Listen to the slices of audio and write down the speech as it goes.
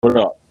What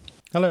up?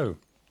 Hello.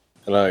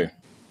 Hello.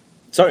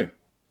 So,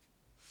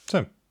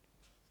 So,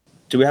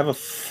 do we have a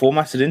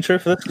formatted intro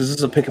for this? Because this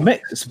is a pick and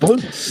mix. It's a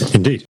bonus.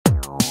 indeed.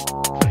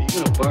 Are you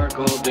gonna bark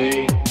all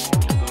day?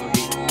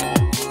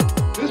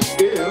 This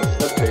is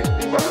a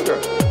tasty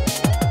burger.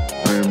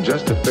 I am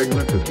just a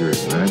figment of your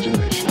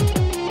imagination.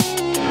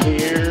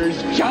 Here's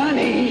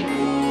Johnny.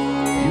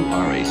 You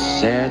are a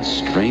sad,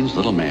 strange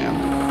little man.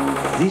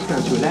 These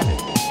guys were laughing.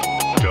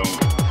 Don't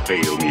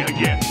fail me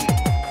again.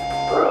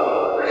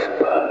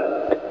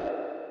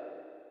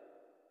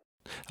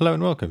 Hello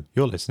and welcome.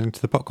 You're listening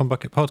to the Popcorn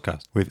Bucket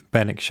Podcast with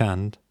Ben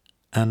Shand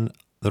and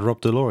the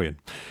Rob DeLorean.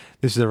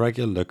 This is a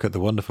regular look at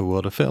the wonderful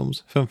world of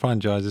films, film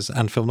franchises,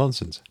 and film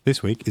nonsense.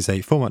 This week is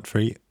a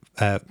format-free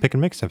pick and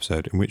mix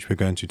episode in which we're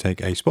going to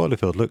take a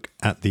spoiler-filled look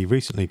at the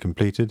recently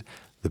completed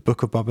The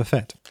Book of Boba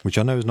Fett, which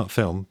I know is not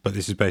film, but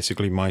this is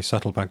basically my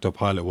subtle backdoor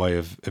pilot way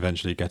of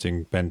eventually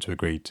getting Ben to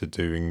agree to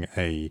doing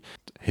a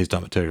His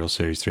Dark Materials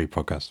Series 3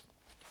 podcast.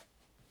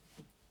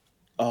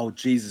 Oh,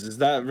 Jesus. Is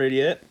that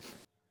really it?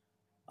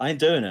 I ain't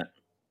doing it.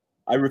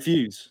 I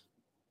refuse.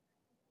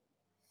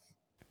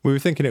 We were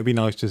thinking it would be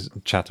nice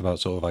to chat about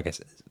sort of, I guess,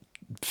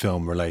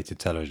 film-related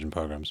television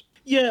programs.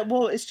 Yeah,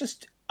 well, it's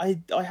just I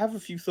have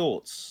a few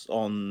thoughts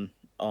on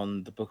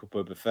the Book of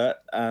Boba Fett,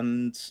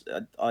 and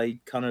I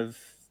kind of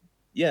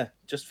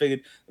just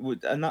figured,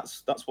 and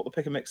that's what the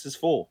pick and mix is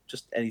for.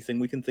 Just anything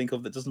we can think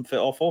of that doesn't fit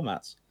our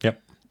formats.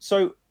 Yep.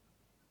 So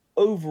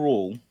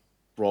overall,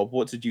 Rob,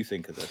 what did you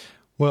think of this?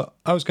 Well,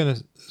 I was going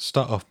to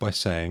start off by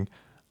saying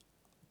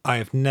I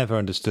have never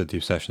understood the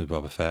obsession with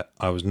Boba Fett.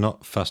 I was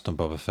not fussed on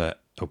Boba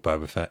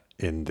Fett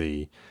in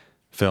the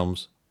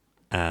films,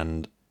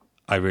 and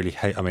I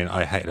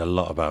hated a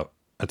lot about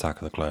Attack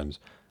of the Clones,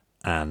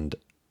 and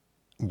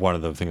one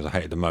of the things I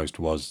hated the most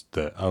was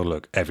that, oh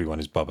look, everyone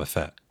is Boba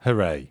Fett.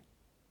 Hooray.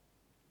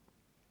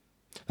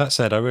 That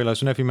said, I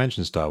realised whenever you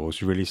mention Star Wars,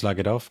 you really slag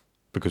it off,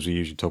 because we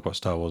usually talk about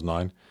Star Wars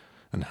 9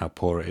 and how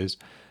poor it is.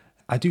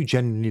 I do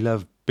genuinely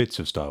love bits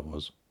of Star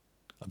Wars.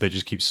 They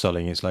just keep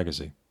sullying its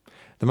legacy.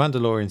 The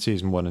Mandalorian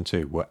Season 1 and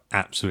 2 were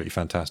absolutely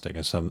fantastic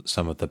and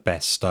some of the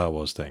best Star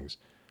Wars things.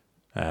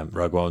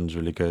 Rogue One's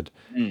really good.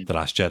 The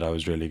Last Jedi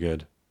was really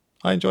good.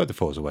 I enjoyed The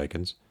Force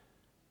Awakens.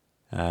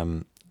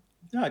 Yeah,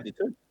 I did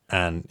too.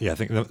 And yeah, I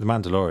think the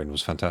Mandalorian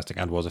was fantastic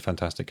and was a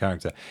fantastic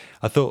character.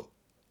 I thought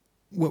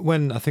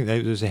when I think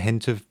there was a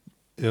hint of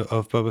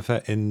Boba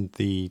Fett in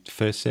the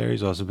first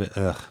series, I was a bit,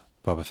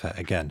 Boba Fett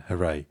again,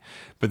 hooray.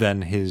 But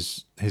then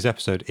his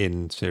episode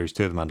in Series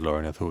 2 of The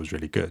Mandalorian I thought was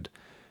really good.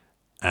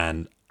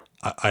 And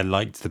I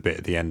liked the bit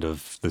at the end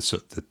of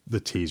the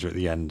teaser at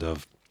the end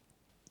of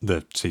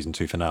the Season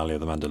 2 finale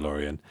of The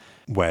Mandalorian,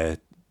 where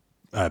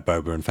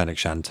Boba and Fennec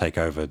Shand take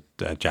over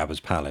Jabba's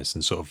palace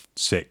and sort of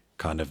sit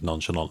kind of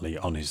nonchalantly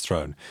on his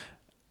throne,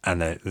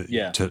 and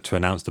to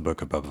announce the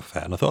Book of Boba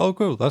Fett. And I thought, oh,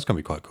 cool, that's going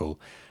to be quite cool.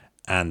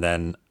 And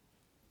then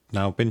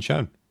now been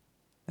shown.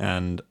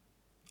 And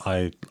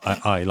I,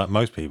 like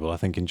most people, I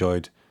think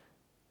enjoyed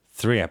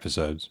 3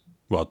 episodes,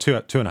 well, two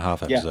and a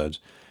half episodes,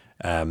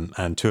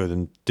 and 2 of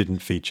them didn't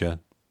feature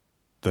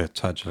the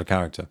titular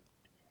character.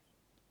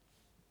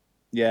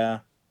 Yeah,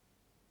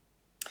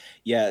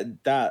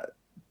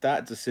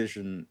 that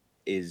decision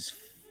is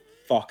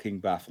fucking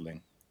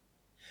baffling.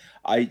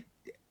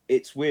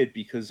 It's weird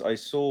because I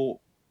saw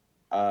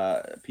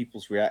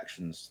people's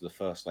reactions to the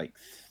first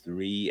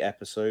 3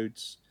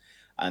 episodes,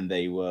 and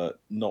they were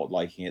not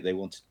liking it. They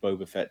wanted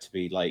Boba Fett to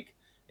be like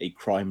a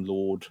crime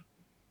lord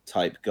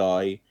type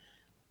guy.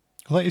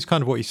 Well, that is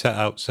kind of what he set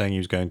out saying he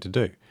was going to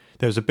do.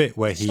 There was a bit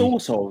where he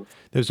sort of.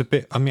 There was a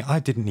bit. I mean, I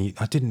didn't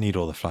need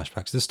all the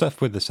flashbacks. The stuff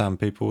with the Sand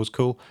People was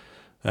cool,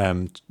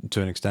 to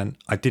an extent.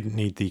 I didn't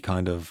need the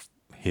kind of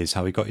here's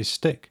how he got his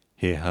stick.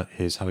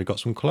 Here's how he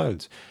got some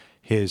clothes.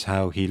 Here's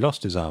how he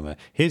lost his armor.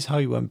 Here's how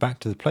he went back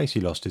to the place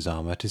he lost his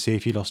armor to see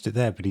if he lost it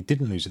there, but he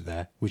didn't lose it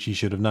there, which he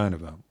should have known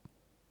about.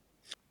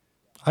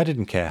 I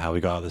didn't care how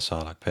he got out of the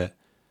Sarlacc pit.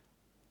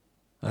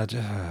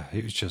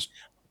 It was just.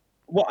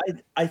 Well,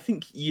 I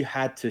think you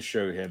had to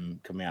show him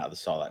coming out of the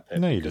Sarlacc pit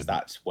because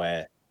that's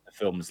where the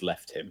films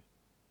left him.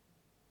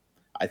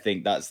 I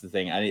think that's the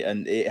thing,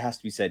 and it has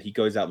to be said, he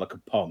goes out like a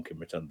punk in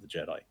Return of the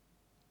Jedi.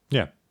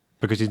 Yeah,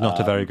 because he's not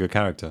a very good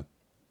character.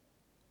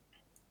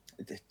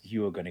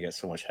 You are going to get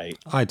so much hate.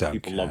 I don't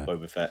People care. love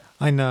Boba Fett.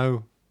 I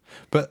know,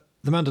 but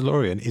the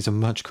Mandalorian is a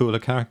much cooler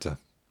character.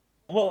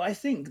 Well, I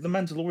think the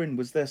Mandalorian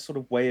was their sort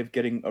of way of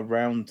getting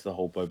around the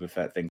whole Boba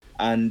Fett thing,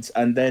 and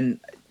then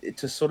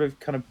to sort of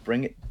kind of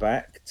bring it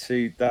back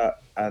to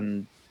that.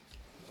 And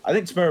I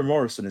think Tamara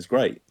Morrison is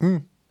great.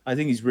 I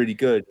think he's really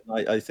good.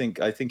 I think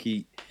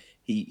he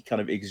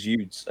kind of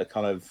exudes a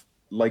kind of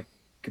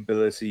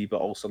likability, but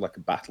also like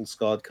a battle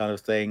scarred kind of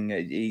thing.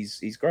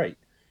 He's great,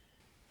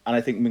 and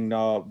I think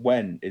Ming-Na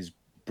Wen is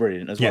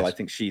brilliant as well. I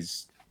think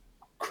she's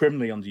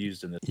criminally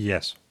underused in this.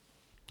 Yes,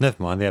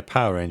 never mind. They had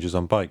Power Rangers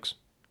on bikes.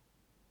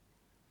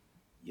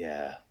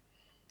 Yeah.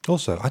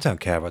 Also, I don't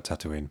care about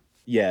Tatooine.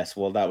 Yes,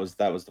 well, that was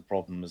the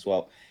problem as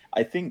well.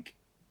 I think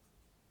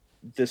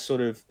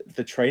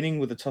the training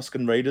with the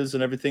Tusken Raiders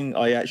and everything,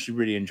 I actually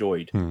really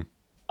enjoyed.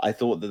 I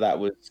thought that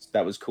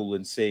was cool,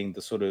 in seeing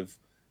the sort of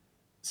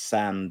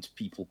sand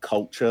people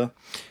culture.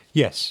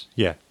 Yes,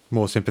 yeah,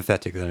 more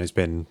sympathetic than has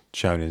been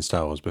shown in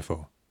Star Wars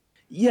before.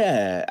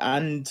 Yeah,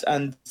 and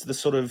the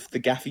sort of the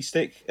gaffy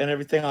stick and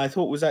everything, I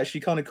thought was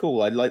actually kind of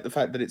cool. I like the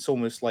fact that it's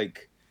almost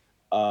like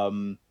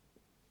um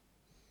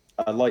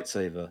a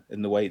lightsaber,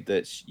 in the way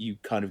that you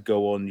kind of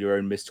go on your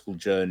own mystical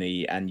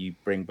journey and you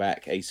bring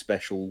back a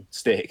special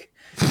stick,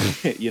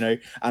 you know.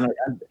 And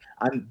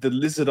the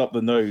lizard up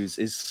the nose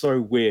is so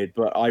weird,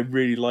 but I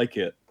really like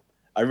it.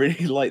 I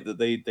really like that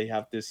they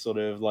have this sort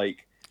of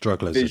like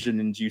Drug lizard. vision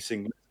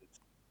inducing.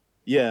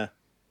 Yeah,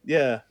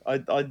 yeah,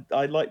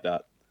 I like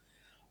that.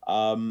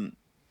 Um,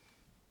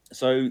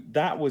 so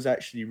that was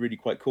actually really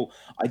quite cool.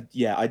 I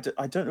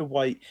don't know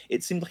why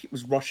it seemed like it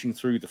was rushing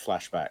through the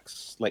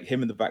flashbacks, like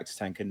him in the back to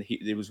tank, and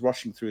it was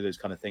rushing through those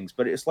kind of things.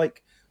 But it's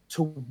like,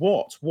 to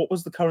what? What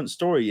was the current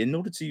story? In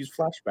order to use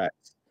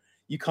flashbacks,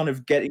 you kind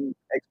of getting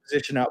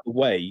exposition out the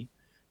way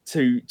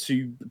to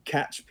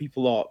catch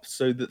people up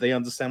so that they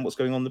understand what's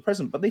going on in the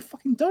present, but they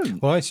fucking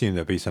don't. Well, I assume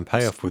there'll be some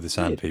payoff with the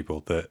Sand Weird.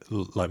 People, that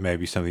like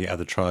maybe some of the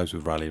other tribes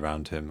would rally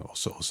around him or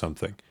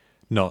something.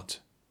 Not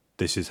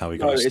this is how he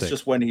got No, his it's stick.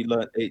 just when he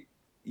learned it.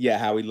 Yeah,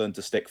 how he learned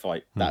to stick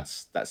fight.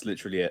 That's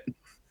literally it.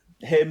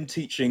 Him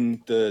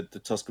teaching the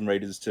Tusken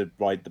Raiders to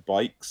ride the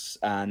bikes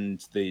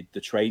and the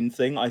train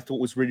thing, I thought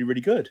was really,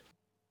 really good.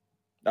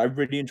 I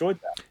really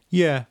enjoyed that.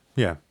 Yeah,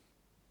 yeah.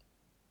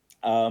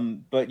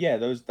 But yeah,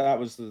 that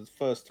was the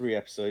first 3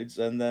 episodes,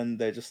 and then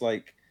they're just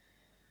like,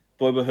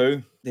 Boba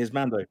who? Here's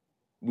Mando.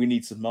 We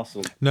need some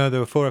muscle. No, there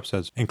were 4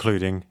 episodes,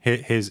 including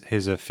here's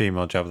a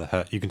female Jabba the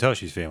Hutt. You can tell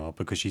she's female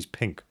because she's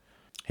pink.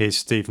 Here's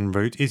Stephen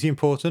Root. Is he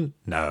important?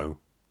 No.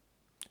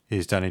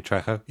 Here's Danny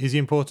Trejo. Is he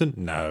important?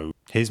 No.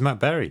 Here's Matt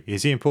Berry.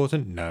 Is he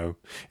important? No.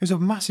 It was a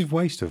massive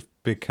waste of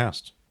big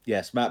cast.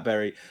 Yes, Matt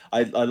Berry.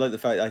 I like the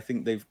fact, I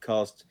think they've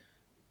cast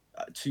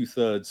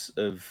 2/3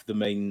 of the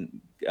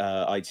main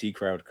IT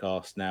crowd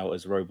cast now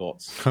as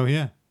robots. Oh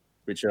yeah.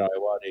 Richard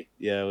Iowati,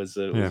 yeah, was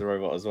a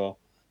robot as well.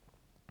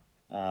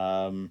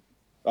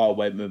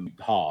 Wait,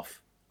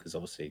 half, because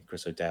obviously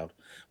Chris O'Dowd.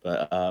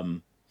 But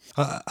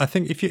I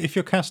think if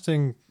you're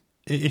casting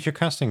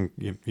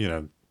you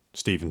know,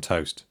 Stephen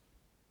Toast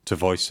to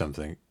voice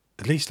something,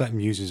 at least let him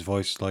use his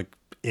voice like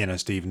in a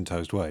Stephen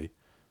Toast way.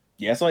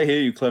 yes, I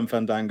hear you, Clem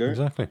Fandango.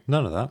 Exactly.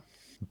 None of that.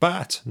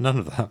 But none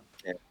of that.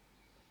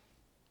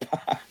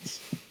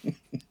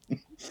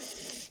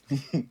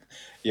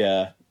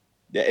 Yeah.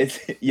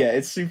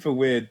 It's super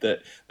weird that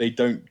they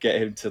don't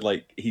get him to,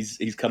 like,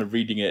 he's kind of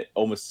reading it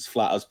almost as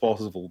flat as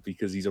possible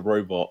because he's a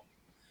robot.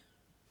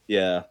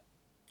 Yeah.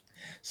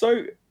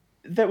 So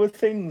there were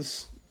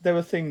things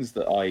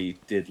that I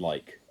did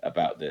like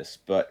about this,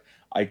 but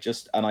I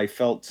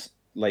felt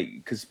like,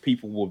 because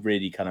people were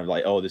really kind of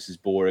like, oh, this is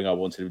boring. I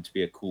wanted him to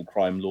be a cool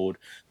crime lord.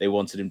 They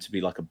wanted him to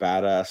be like a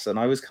badass, and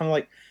I was kind of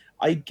like,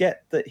 I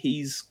get that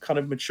he's kind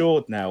of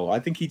matured now. I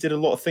think he did a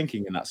lot of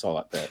thinking in that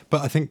Sarlacc bit.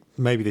 But I think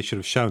maybe they should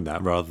have shown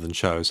that rather than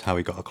show us how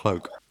he got a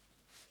cloak.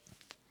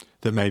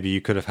 That maybe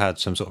you could have had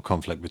some sort of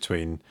conflict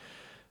between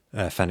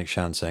Fennec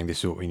Shand saying this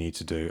is what we need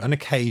to do, and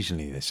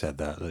occasionally they said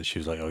that she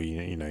was like, oh,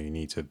 you know, you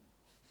need to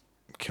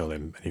kill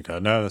him, and you go,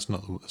 no, that's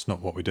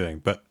not what we're doing.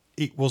 But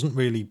it wasn't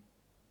really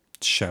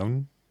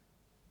shown.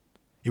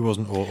 It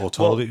wasn't or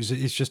told. Well,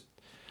 It's just,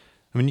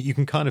 I mean, you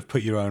can kind of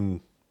put your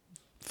own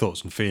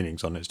thoughts and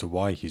feelings on it as to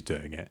why he's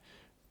doing it,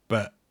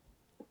 but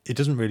it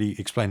doesn't really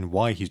explain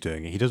why he's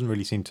doing it. He doesn't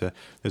really seem to.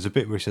 There's a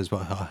bit where he says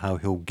about how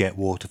he'll get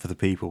water for the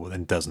people, but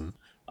then doesn't.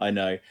 I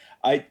know.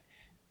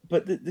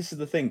 But this is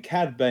the thing.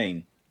 Cad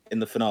Bane in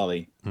the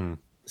finale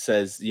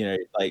says, you know,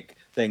 like,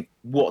 think,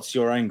 what's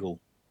your angle?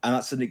 And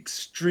that's an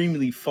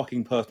extremely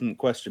fucking pertinent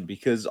question,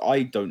 because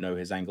I don't know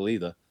his angle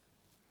either.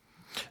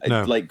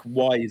 No. Like,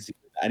 why is he?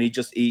 And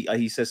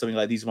he says something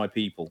like, "These are my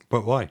people."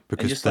 But why?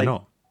 Because just they're like,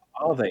 not.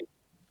 Are they?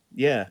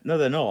 Yeah, no,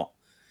 they're not.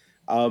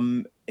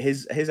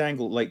 His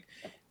angle, like,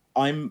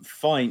 I'm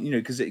fine, you know,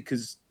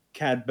 because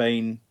Cad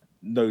Bane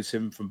knows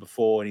him from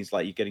before, and he's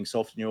like, you're getting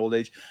soft in your old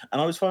age,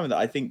 and I was fine with that.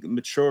 I think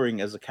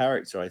maturing as a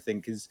character, I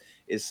think, is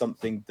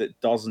something that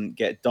doesn't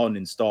get done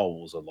in Star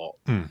Wars a lot,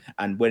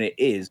 and when it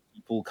is,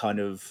 people kind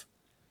of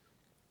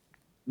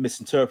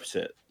misinterpret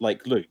it,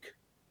 like Luke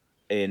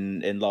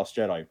in Last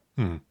Jedi.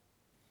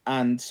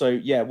 And so,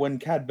 yeah, when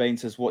Cad Bane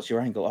says, "What's your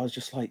angle?" I was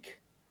just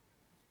like,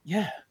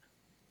 yeah,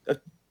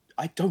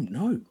 I don't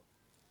know.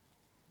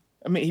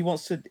 I mean, he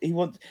wants.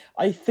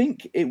 I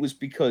think it was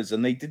because,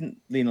 and they didn't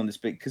lean on this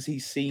bit, because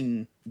he's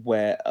seen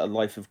where a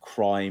life of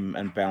crime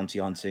and bounty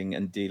hunting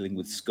and dealing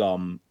with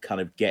scum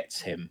kind of gets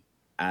him,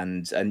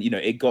 and you know,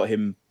 it got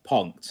him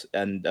punked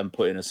and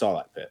put in a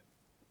Sarlacc pit.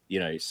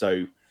 You know,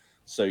 so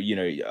you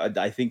know,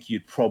 I think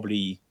you'd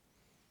probably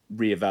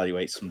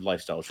reevaluate some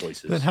lifestyle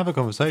choices. Then have a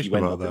conversation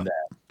about in that.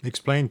 there.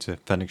 Explain to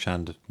Fennec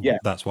Shand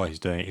that's why he's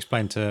doing it.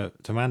 Explain to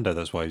Mando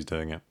that's why he's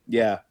doing it.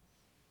 Yeah.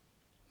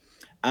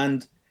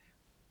 And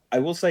I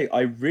will say,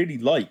 I really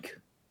like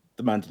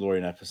the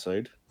Mandalorian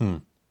episode.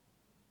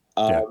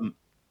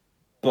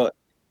 But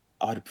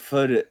I'd have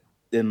preferred it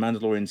in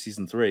Mandalorian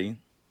season 3.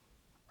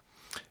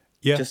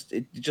 Yeah.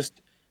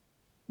 Just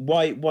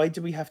why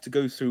do we have to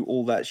go through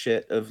all that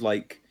shit of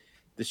like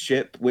the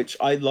ship, which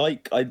I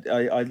like. I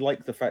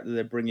like the fact that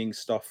they're bringing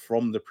stuff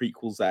from the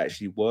prequels that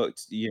actually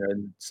worked.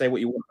 And say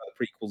what you want about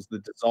the prequels, the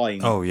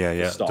design Oh yeah, for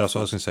yeah. stuff That's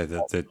what I was was going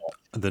to say.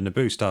 The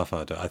Naboo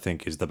Starfighter, I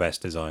think, is the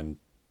best designed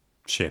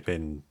ship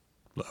in,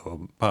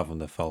 well, apart from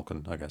the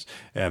Falcon, I guess.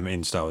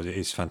 In Star Wars,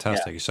 it's yeah,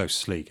 fantastic. It's so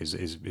sleek.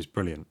 Is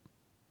brilliant.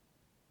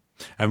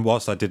 And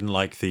whilst I didn't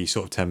like the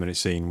sort of 10-minute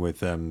scene with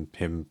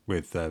him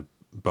with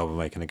Boba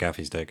making a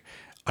gaffy stick,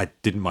 I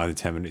didn't mind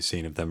the 10-minute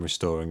scene of them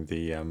restoring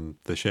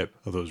the ship.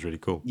 I thought it was really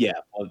cool. yeah.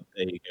 Well,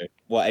 there you go.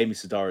 Well, Amy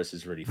Sedaris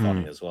is really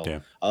funny as well. Yeah,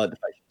 I like the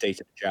fact she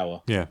dated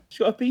Jawa. yeah, She's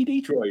got a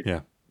PD droid.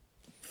 yeah.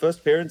 First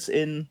appearance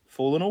in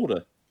Fallen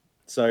Order.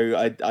 So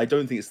I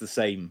don't think it's the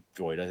same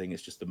droid. I think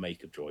it's just the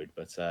make of droid,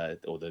 but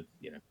or the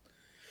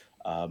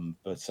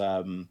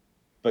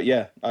but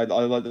yeah, I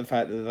like the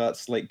fact that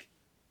that's like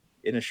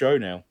in a show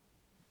now.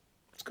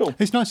 It's cool.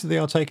 It's nice that they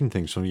are taking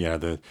things from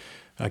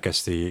I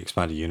guess the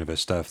expanded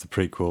universe stuff, the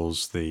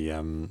prequels, the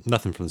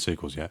nothing from the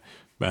sequels yet,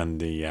 and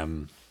the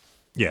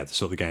the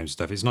sort of the games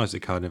stuff. It's nice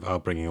that kind of are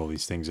bringing all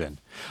these things in.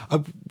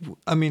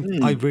 I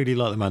mean, I really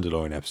like the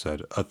Mandalorian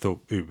episode. I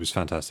thought it was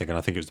fantastic, and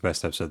I think it was the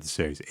best episode of the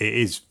series. It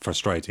is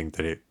frustrating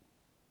that it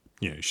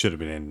should have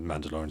been in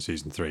Mandalorian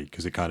season 3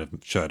 because it kind of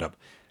showed up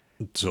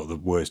sort of the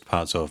worst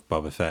parts of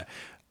Boba Fett.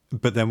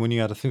 But then when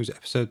you had, I think it was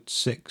episode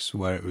 6,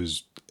 where it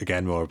was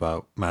again more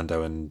about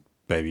Mando and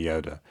Baby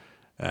Yoda.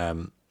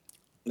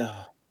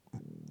 Ah,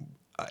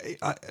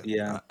 I,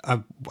 yeah.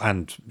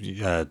 and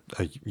a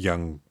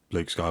young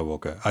Luke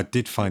Skywalker. I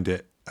did find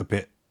it a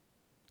bit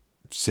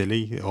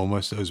silly,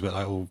 almost. It was a bit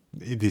like, oh,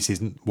 this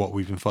isn't what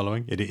we've been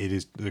following. It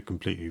is a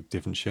completely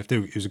different shift.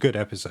 It was a good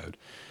episode,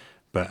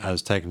 but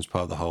as taken as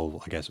part of the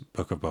whole, I guess,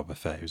 Book of Boba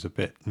Fett, it was a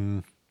bit.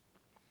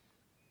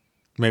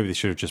 Maybe they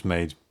should have just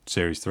made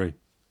series 3.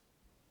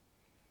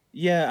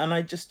 Yeah, and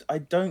I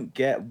don't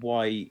get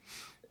why.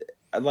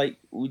 Like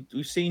we've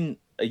seen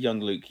a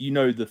young Luke. You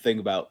know the thing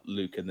about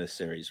Luke in this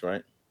series,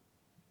 right?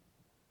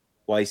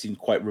 Why he seemed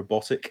quite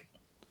robotic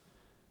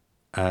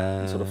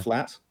and sort of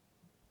flat.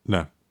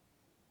 No,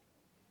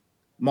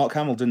 Mark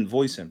Hamill didn't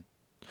voice him.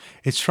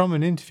 it's from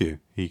an interview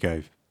he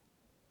gave.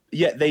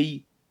 Yeah,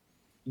 they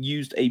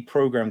used a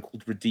program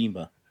called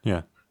Redeemer,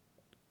 Yeah.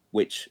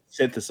 which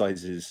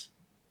synthesizes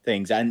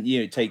things, and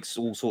it takes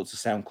all sorts of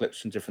sound clips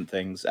from different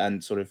things,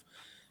 and sort of,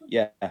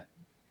 yeah,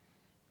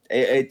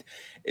 it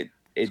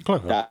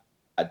clever. that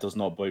does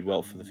not bode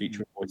well for the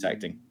future of voice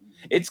acting.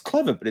 It's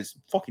clever, but it's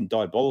fucking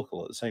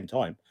diabolical at the same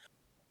time.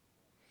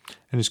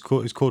 And it's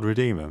called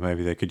Redeemer.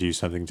 Maybe they could use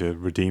something to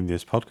redeem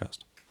this podcast.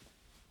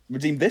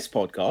 Redeem this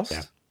podcast.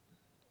 Yeah.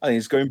 I think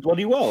it's going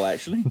bloody well,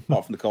 actually,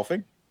 apart from the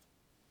coughing.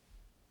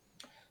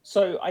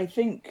 So I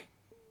think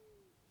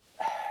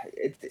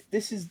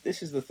this is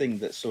the thing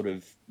that sort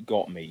of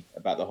got me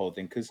about the whole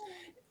thing, because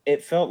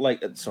it felt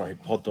like, sorry,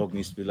 Pod Dog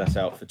needs to be let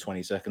out for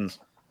 20 seconds.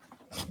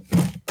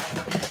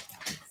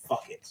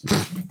 Fuck it.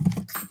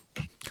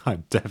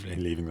 I'm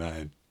definitely leaving that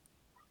in.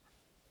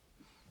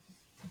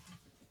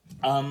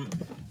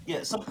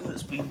 Yeah, something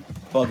that's been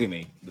bugging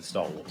me with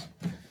Star Wars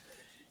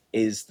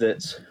is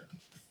that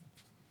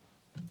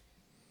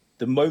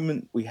the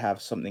moment we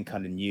have something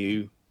kind of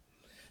new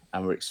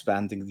and we're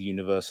expanding the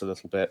universe a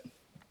little bit,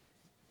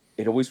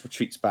 it always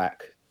retreats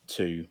back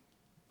to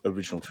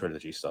original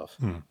trilogy stuff.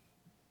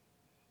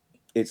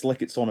 It's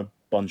like it's on a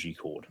bungee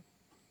cord.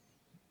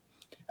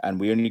 And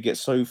we only get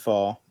so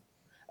far,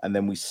 and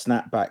then we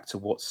snap back to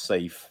what's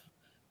safe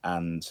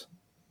and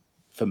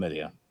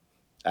familiar.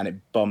 And it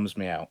bums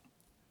me out.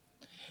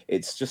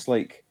 It's just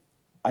like,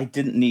 I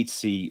didn't need to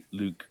see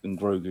Luke and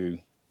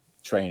Grogu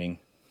training.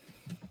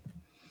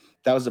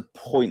 That was a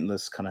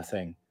pointless kind of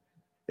thing.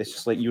 It's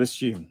just like, you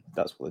assume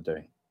that's what they're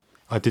doing.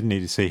 I didn't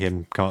need to see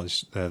him come out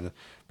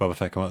Boba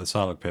Fett come out of the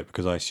Sarlacc pit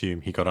because I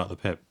assume he got out of the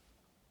pit.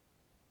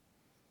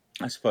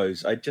 I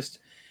suppose. I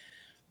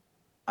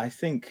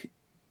think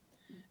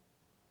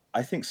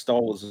Star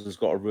Wars has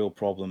got a real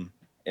problem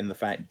in the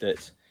fact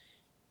that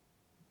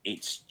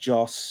it's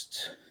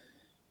just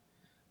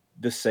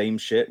the same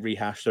shit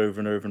rehashed over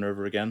and over and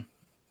over again.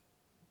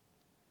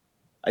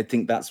 I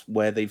think that's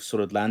where they've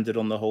sort of landed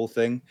on the whole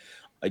thing.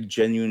 I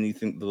genuinely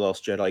think The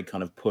Last Jedi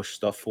kind of pushed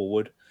stuff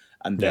forward,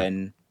 and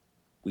then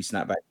we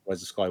snap back to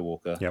Rise of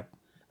Skywalker. Yep.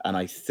 And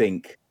I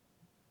think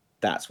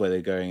that's where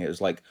they're going. It was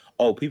like,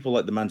 oh, people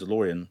like The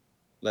Mandalorian.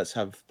 Let's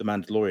have The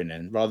Mandalorian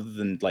in, rather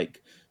than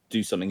like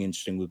do something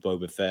interesting with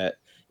Boba Fett,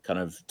 kind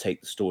of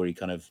take the story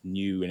kind of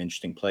new and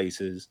interesting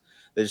places.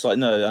 They're just like,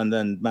 no, and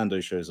then Mando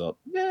shows up.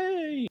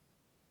 Yay!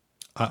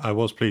 I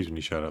was pleased when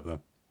he showed up,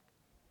 though.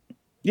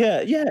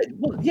 Yeah,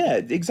 well, yeah,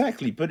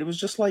 exactly. But it was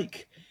just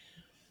like,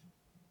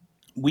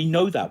 we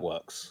know that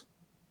works.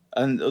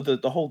 And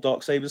the whole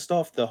Darksaber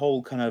stuff, the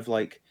whole kind of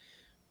like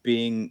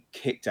being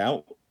kicked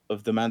out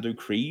of the Mando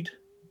Creed,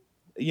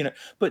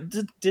 but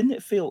didn't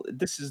it feel,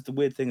 this is the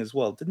weird thing as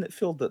well, didn't it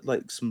feel that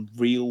like some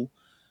real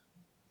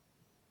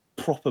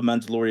proper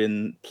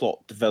Mandalorian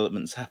plot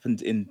developments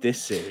happened in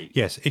this series?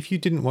 Yes, if you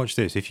didn't watch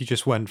this, if you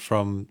just went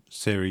from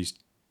series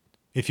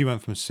if you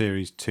went from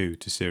series 2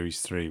 to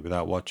series 3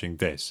 without watching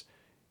this,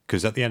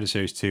 because at the end of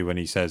series 2, when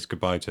he says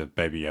goodbye to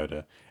Baby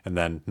Yoda, and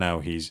then now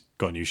he's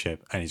got a new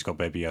ship and he's got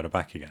Baby Yoda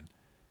back again.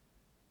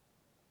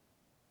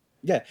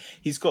 Yeah,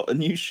 he's got a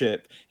new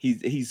ship.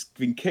 He's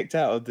been kicked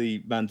out of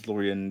the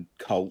Mandalorian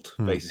cult,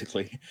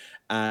 basically,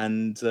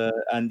 and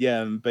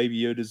yeah, and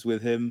Baby Yoda's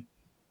with him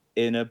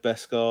in a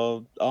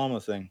Beskar armor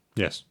thing.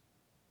 Yes.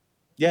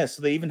 Yeah,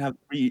 so they even have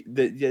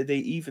they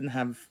even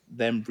have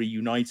them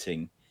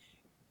reuniting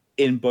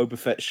in Boba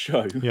Fett's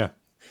show. Yeah,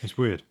 it's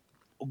weird.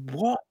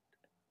 What?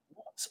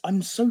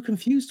 I'm so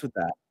confused with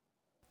that.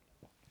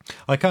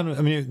 I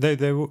mean,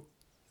 they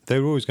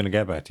were always going to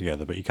get back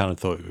together, but you kind of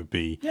thought it would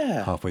be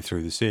Yeah. halfway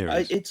through the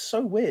series. It's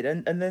so weird,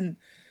 and then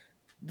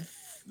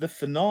the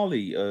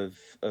finale of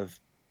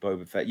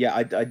Boba Fett. Yeah,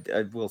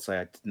 I will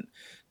say I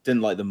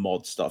didn't like the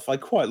mod stuff. I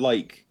quite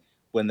like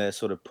when they're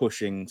sort of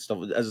pushing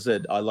stuff. As I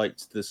said, I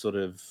liked the sort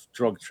of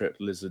drug trip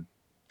lizard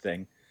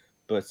thing,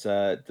 but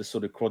the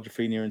sort of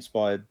Quadrophenia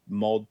inspired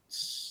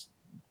mods,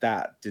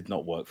 that did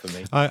not work for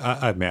me.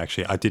 I admit,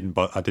 actually, I didn't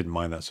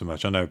mind that so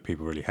much. I know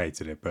people really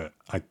hated it, but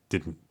I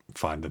didn't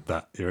find it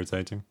that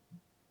irritating.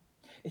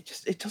 It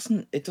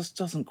just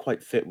doesn't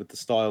quite fit with the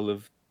style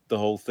of the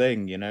whole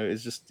thing. You know, it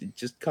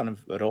just kind of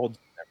at odds.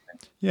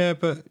 Yeah,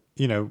 but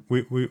you know,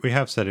 we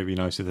have said it'd be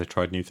nice if they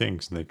tried new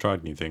things, and they've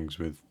tried new things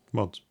with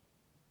mods.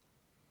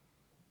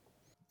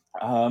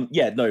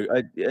 Yeah, no,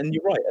 and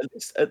you're right.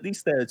 At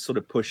least they're sort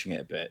of pushing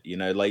it a bit, you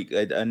know. Like,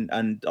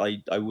 and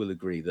I will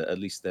agree that at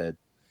least they're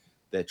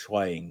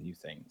trying new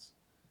things.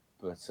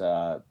 But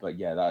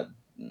yeah, that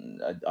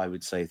I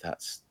would say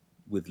that's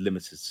with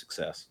limited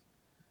success.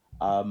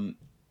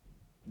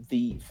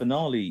 The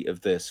finale of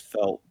this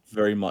felt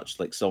very much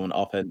like someone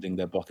upending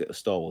their bucket of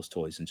Star Wars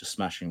toys and just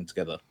smashing them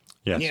together.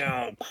 Yes.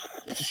 Yeah.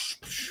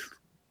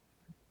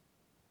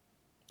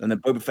 And then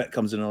Boba Fett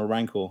comes in on a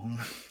rancor.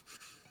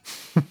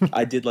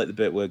 I did like the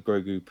bit where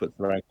Grogu puts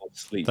the rancor to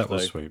sleep. That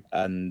was sweet.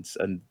 And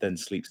then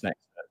sleeps next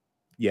to it.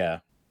 Yeah.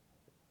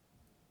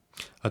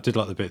 I did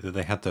like the bit that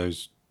they had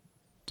those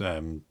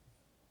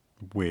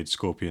weird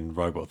scorpion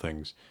robot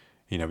things.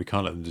 You know, we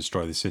can't let them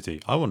destroy the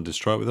city. I want to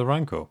destroy it with a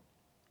rancor.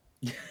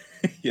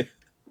 Yeah.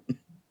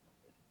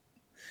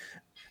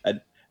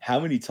 And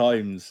how many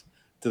times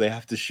do they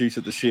have to shoot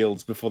at the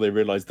shields before they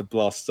realize the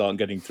blasts aren't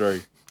getting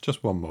through?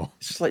 Just one more.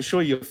 It's just like,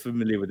 sure, you're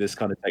familiar with this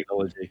kind of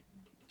technology.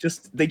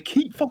 Just they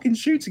keep fucking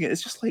shooting it.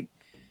 It's just like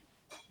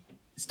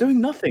it's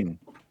doing nothing.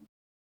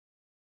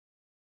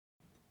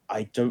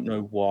 I don't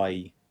know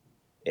why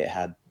it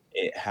had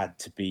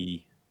to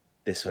be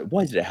this way.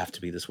 Why did it have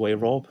to be this way,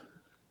 Rob?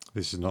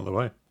 This is not the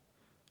way.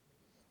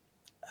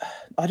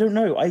 I don't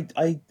know. I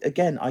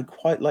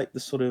quite like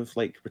the sort of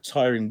like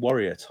retiring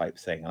warrior type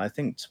thing, and I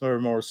think Tamara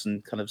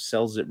Morrison kind of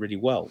sells it really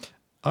well.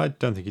 I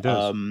don't think he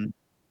does.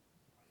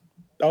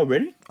 Oh,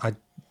 really?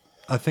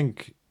 I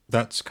think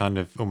that's kind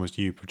of almost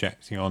you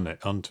projecting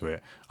onto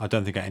it. I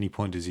don't think at any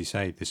point does he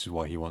say this is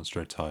why he wants to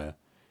retire.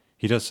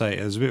 He does say,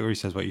 there's a bit where he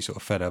says, well, you're sort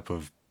of fed up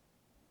of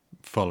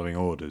following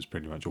orders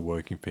pretty much, or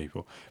working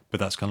people, but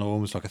that's kind of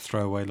almost like a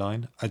throwaway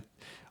line. I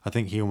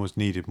think he almost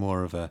needed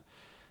more of a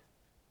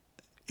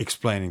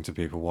explaining to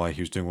people why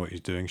he was doing what he's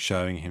doing,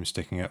 showing him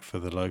sticking up for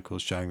the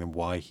locals, showing them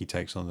why he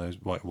takes on those,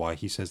 why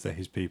he says they're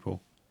his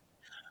people.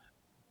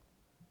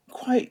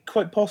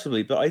 Quite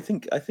possibly, but I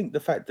think the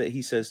fact that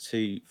he says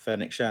to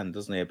Fennec Shand,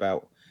 doesn't he,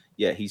 about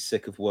he's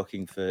sick of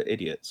working for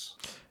idiots.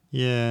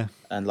 Yeah.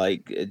 And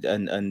like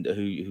and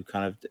who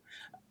kind of,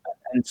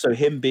 and so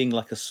him being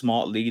like a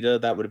smart leader,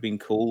 that would have been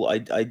cool. I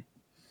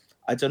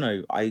don't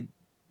know.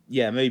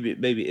 Maybe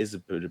it is a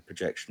bit of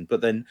projection, but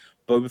then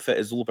Boba Fett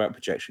is all about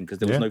projection because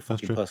there was no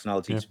fucking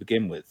personality to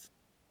begin with.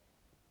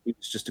 It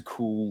was just a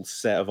cool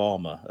set of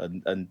armor,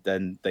 and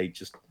then they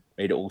just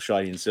made it all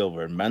shiny and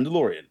silver and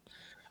Mandalorian.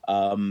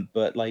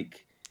 But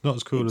like, not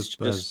as cool as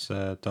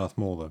Darth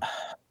Maul though.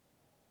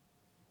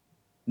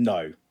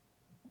 No,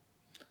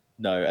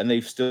 and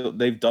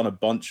they've done a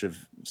bunch of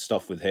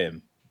stuff with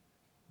him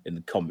in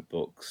the comic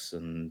books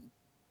and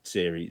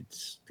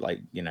series. Like,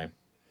 you know,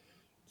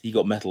 he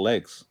got metal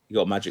legs, he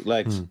got magic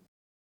legs.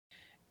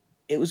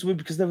 It was weird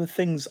because there were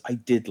things I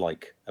did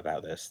like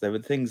about this. There were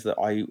things that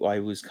I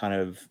was kind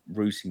of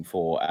rooting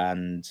for,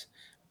 and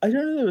I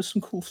don't know, there were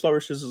some cool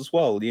flourishes as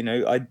well. You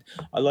know,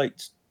 I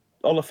liked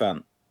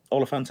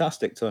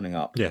Olifantastic turning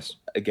up. Yes,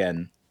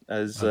 again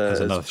as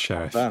another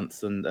sheriff.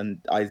 Vance,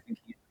 and I think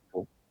he's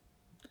cool.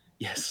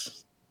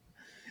 Yes,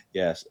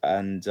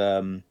 and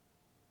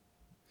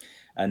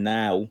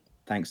now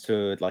thanks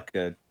to like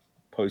a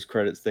post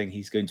credits thing,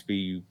 he's going to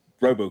be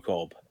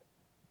RoboCop.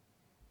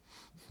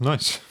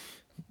 Nice.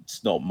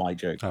 It's not my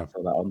joke. I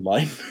saw that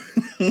online.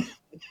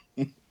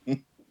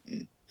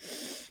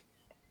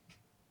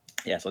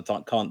 Yes, I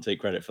can't take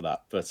credit for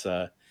that,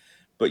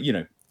 but you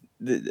know,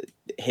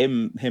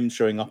 him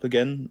showing up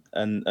again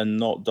and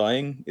not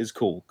dying is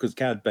cool because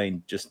Cad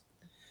Bane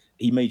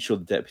he made sure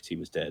the deputy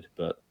was dead,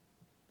 but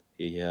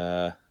he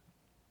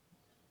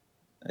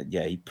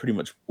pretty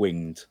much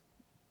winged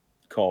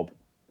Cobb.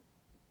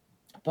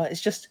 But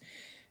it's just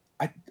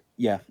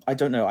yeah, I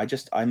don't know.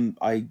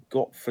 I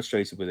got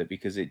frustrated with it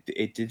because it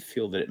did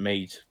feel that it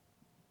made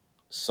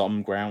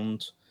some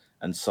ground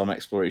and some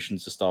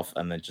explorations of stuff,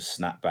 and then just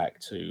snap back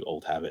to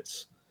old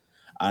habits.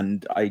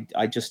 And I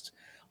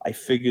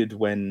figured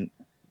when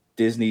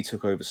Disney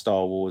took over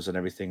Star Wars and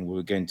everything, we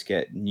were going to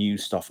get new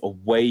stuff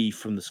away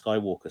from the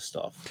Skywalker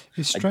stuff.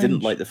 It's I didn't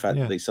strange. like the fact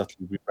that Yeah. they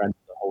subtly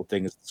rebranded the whole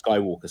thing as the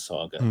Skywalker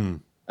saga,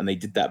 Mm. and they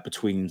did that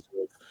between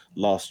sort of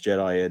Last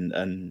Jedi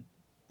and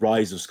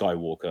Rise of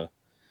Skywalker.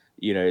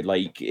 You know,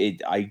 like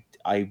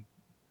I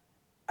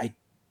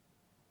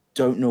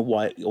don't know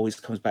why it always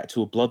comes back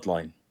to a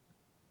bloodline.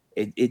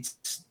 It's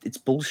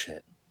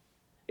bullshit.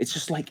 It's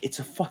just like it's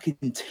a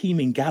fucking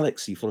teeming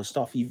galaxy full of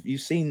stuff.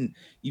 You've seen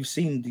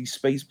these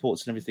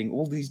spaceports and everything,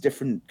 all these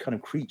different kind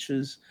of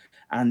creatures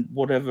and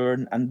whatever.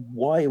 And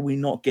why are we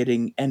not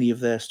getting any of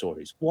their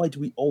stories? Why do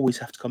we always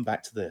have to come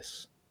back to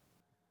this?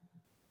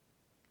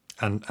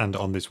 And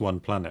on this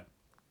one planet.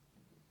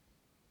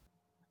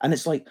 And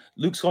it's like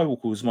Luke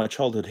Skywalker was my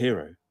childhood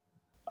hero.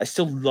 I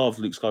still love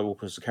Luke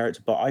Skywalker as a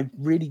character, but I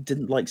really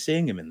didn't like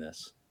seeing him in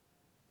this.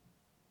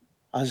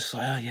 I was just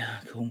like, oh yeah,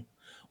 cool.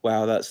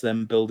 Wow, that's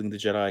them building the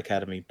Jedi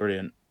Academy.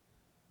 Brilliant.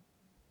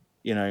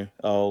 You know,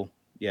 oh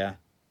yeah,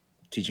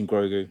 teaching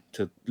Grogu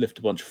to lift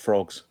a bunch of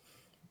frogs.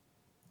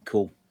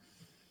 Cool.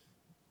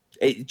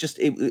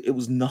 It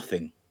was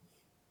nothing.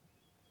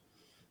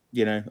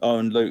 You know. Oh,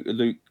 and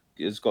Luke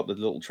has got the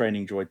little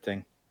training droid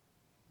thing.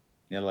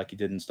 You know, like he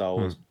did in Star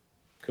Wars.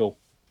 Cool.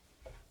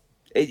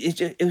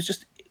 It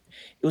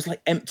was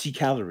like empty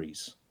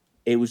calories.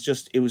 It was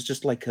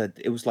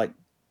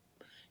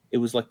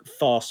like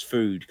fast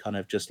food, kind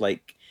of just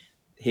like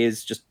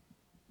here's just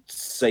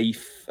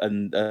safe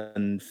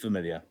and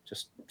familiar.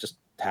 Just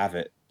have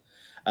it.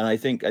 And I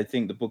think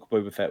the Book of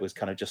Boba Fett was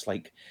kind of just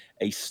like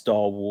a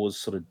Star Wars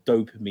sort of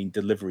dopamine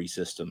delivery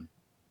system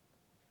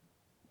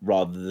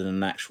rather than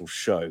an actual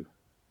show.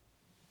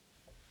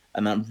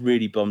 And that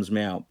really bums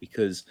me out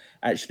because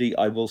actually,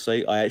 I will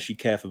say, I actually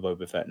care for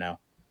Boba Fett now.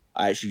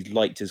 I actually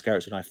liked his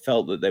character and I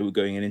felt that they were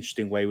going an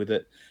interesting way with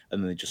it,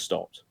 and then they just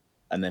stopped.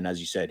 And then, as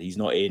you said, he's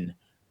not in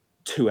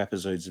 2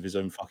 episodes of his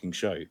own fucking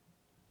show.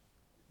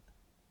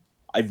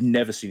 I've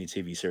never seen a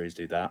TV series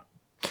do that.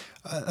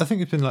 I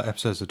think it's been like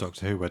episodes of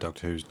Doctor Who where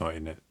Doctor Who's not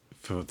in it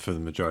for the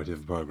majority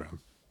of the program.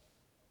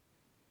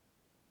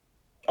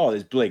 Oh,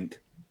 there's Blink.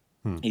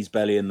 He's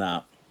barely in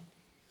that.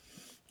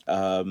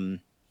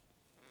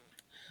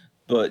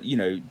 But you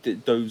know,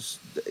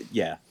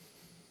 yeah,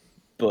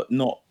 but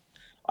not.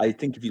 I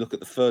think if you look at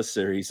the first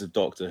series of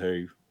Doctor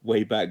Who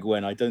way back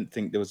when, I don't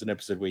think there was an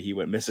episode where he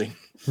went missing.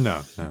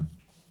 No.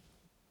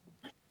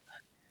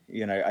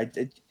 You know,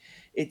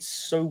 it's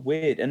so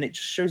weird, and it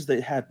just shows they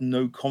had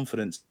no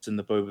confidence in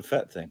the Boba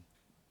Fett thing.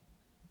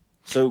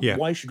 So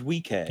why should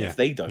we care if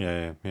they don't?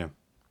 Yeah.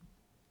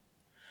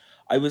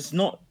 I was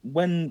not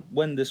when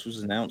this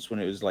was announced, when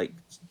it was like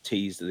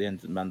teased at the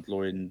end of the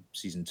Mandalorian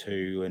season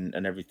 2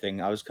 and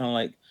everything. I was kind of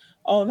like,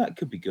 oh, that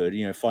could be good.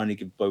 You know, finally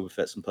give Boba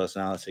Fett some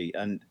personality.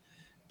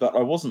 But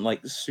I wasn't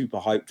like super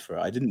hyped for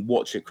it. I didn't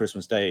watch it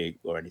Christmas Day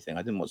or anything.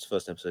 I didn't watch the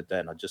first episode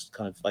then. I just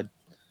I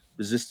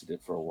resisted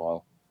it for a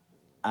while,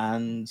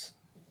 and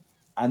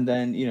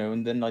then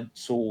and then I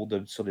saw all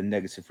the sort of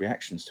negative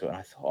reactions to it. And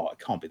I thought, oh, it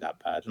can't be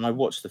that bad. And I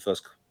watched the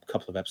first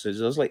couple of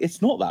episodes. I was like, it's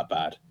not that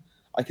bad.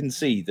 I can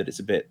see that it's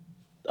a bit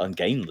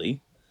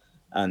ungainly,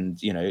 and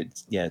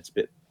it's a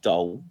bit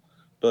dull,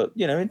 but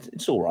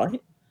it's all right.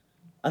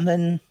 And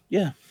then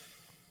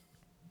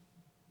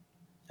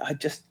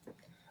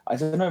I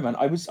don't know, man.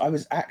 I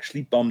was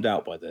actually bummed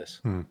out by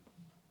this.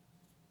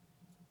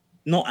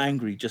 Not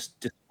angry, just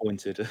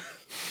disappointed.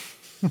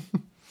 I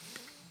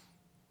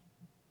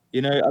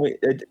mean,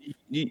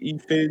 you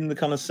feeling the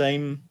kind of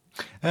same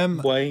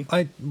way?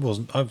 I was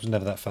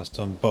never that fussed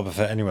on Boba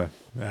Fett anyway.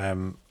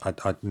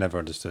 I'd never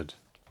understood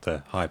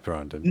the hype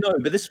around him. No,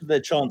 but this was their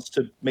chance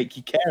to make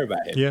you care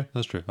about him. Yeah,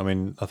 that's true. I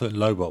mean, I thought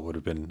Lobot would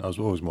have been. I was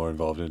always more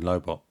involved in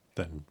Lobot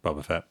than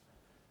Boba Fett.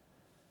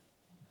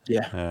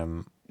 Yeah.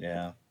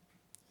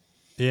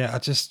 Yeah, I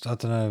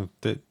don't know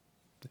that.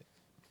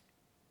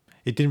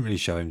 It didn't really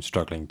show him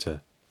struggling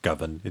to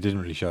govern. It didn't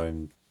really show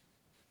him,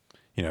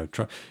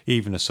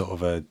 even a sort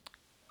of a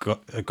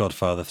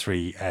Godfather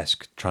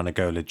 3-esque trying to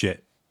go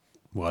legit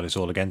while it's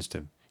all against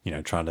him.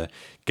 Trying to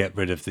get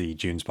rid of the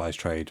Dune spice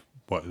trade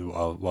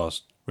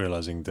whilst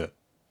realizing that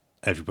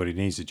everybody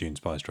needs the Dune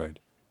spice trade.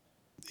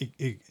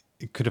 It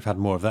could have had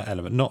more of that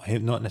element.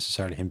 Not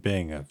necessarily him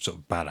being a sort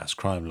of badass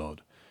crime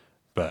lord,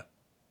 but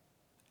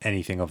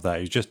anything of that.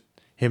 It was just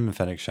him and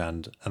Fennec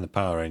Shand and the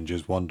Power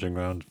Rangers wandering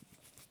around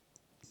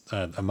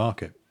a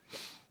market.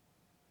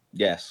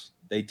 Yes,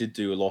 they did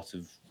do a lot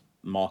of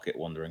market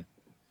wandering.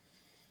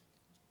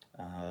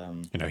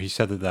 He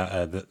said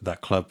that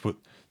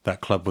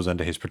club was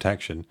under his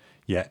protection,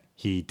 yet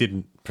he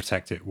didn't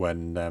protect it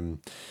when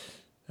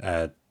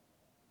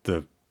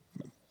the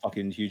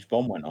fucking huge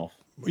bomb went off.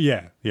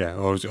 Yeah.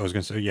 Or I was going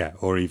to say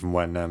or even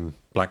when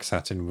Black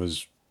Satin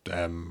was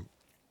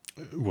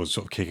sort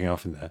of kicking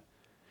off in there.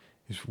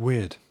 It's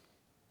weird.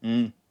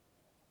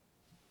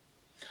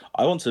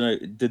 I want to know: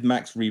 did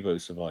Max Rebo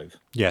survive?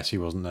 Yes, he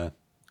wasn't there.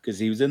 Because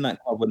he was in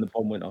that club when the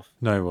bomb went off.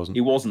 No, he wasn't.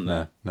 He wasn't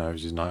there. No, it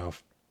was his night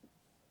off.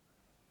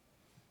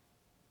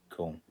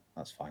 Cool,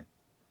 that's fine.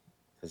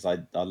 Because I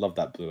love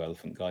that blue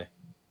elephant guy.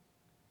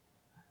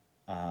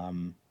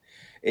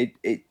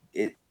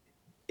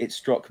 It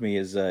struck me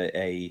as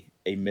a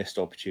missed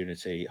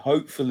opportunity.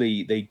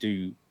 Hopefully, they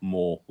do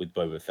more with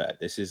Boba Fett.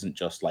 This isn't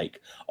just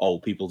like, oh,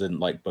 people didn't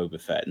like Boba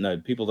Fett. No,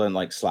 people don't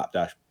like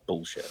slapdash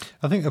bullshit.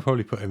 I think they'll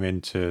probably put him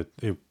into.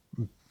 He'll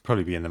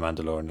probably be in the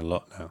Mandalorian a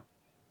lot now.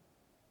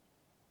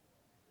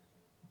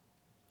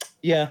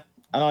 Yeah,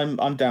 and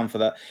I'm down for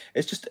that.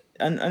 It's just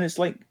and it's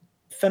like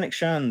Fennec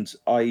Shand.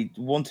 I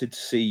wanted to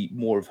see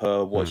more of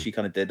her, what she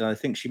kind of did, and I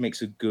think she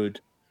makes a good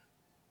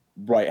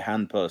right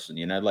hand person.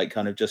 You know, like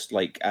kind of just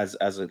like as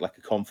like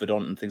a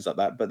confidant and things like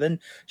that. But then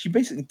she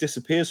basically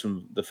disappears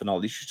from the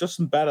finale. She's just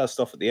some badass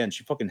stuff at the end.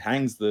 She fucking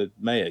hangs the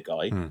mayor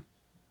guy.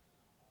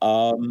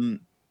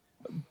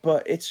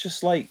 But it's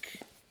just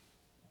like,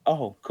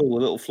 oh, cool, a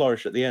little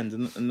flourish at the end,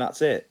 and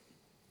that's it.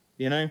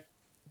 You know,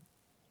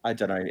 I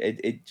don't know.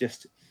 It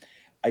just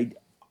I.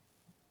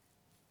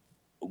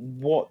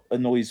 What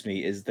annoys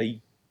me is they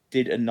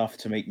did enough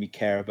to make me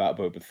care about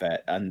Boba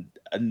Fett, and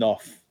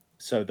enough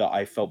so that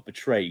I felt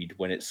betrayed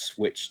when it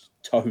switched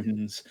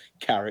tones,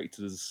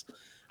 characters,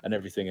 and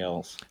everything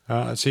else.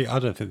 See, I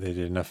don't think they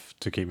did enough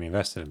to keep me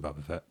invested in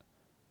Boba Fett.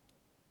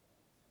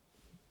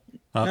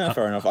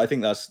 Fair enough. I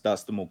think that's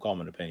the more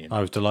common opinion. I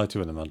was delighted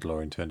when the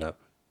Mandalorian turned up,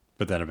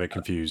 but then a bit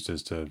confused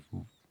as to.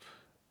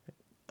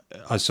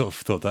 I sort of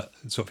thought that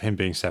sort of him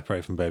being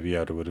separated from Baby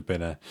Yoda would have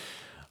been a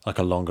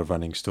longer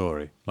running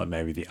story, like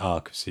maybe the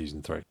arc of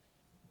season 3.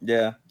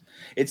 Yeah,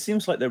 it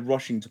seems like they're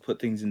rushing to put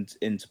things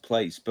into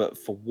place, but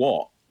for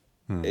what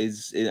and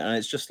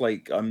it's just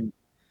like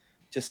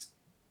just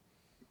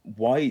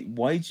why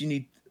do you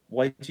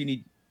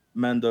need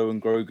Mando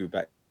and Grogu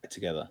back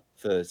together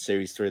for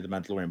series 3 of the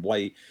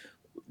Mandalorian?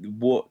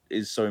 What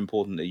is so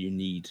important that you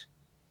need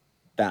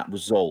that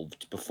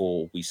resolved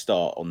before we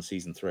start on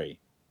season 3?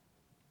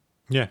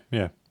 Yeah.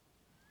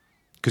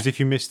 Because if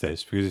you miss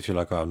this, because if you're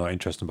like, oh, I'm not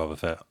interested in Boba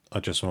Fett, I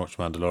just want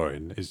to watch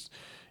Mandalorian,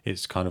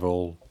 it's kind of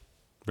all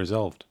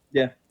resolved.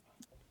 Yeah.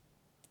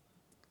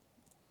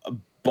 A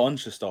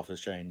bunch of stuff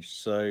has changed.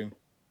 So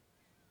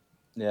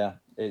yeah,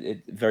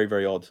 it very,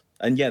 very odd.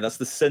 And yeah, that's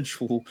the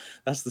central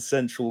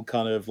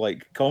kind of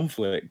like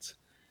conflict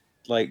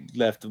like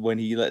left when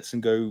he lets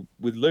him go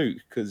with Luke,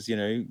 because you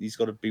know he's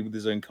got to be with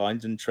his own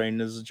kind and train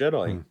as a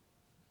Jedi.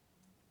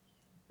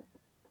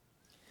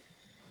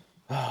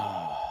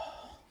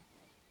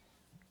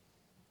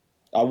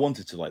 I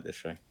wanted to like this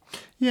show.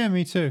 Yeah,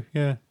 me too.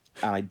 Yeah.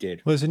 And I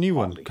did. Well, there's a new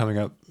one coming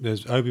up.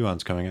 There's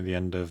Obi-Wan's coming at the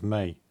end of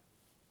May.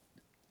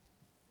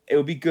 It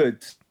would be good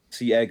to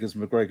see Eggers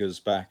McGregor's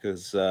back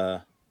as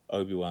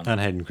Obi-Wan.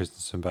 And Hayden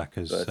Christensen back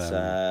as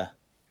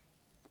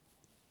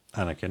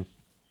Anakin.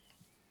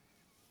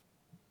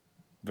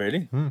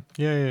 Really?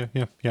 Yeah.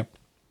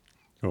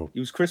 Oh. He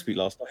was crispy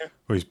last time.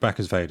 Well, he's back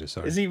as Vader,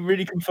 sorry. Is he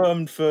really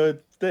confirmed for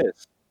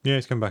this? Yeah,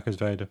 he's come back as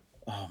Vader.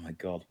 Oh my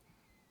god.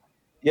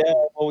 Yeah,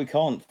 well, we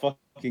can't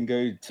fucking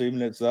go 2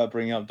 minutes without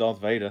bringing up Darth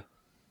Vader.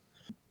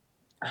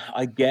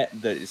 I get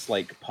that it's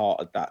like part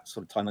of that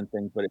sort of timeline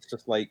thing, but it's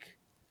just like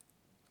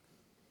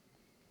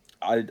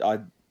I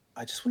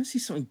just want to see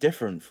something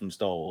different from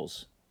Star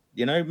Wars.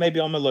 You know, maybe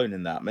I'm alone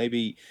in that.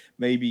 Maybe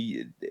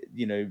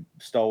you know,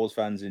 Star Wars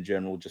fans in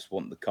general just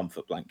want the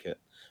comfort blanket,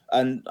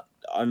 and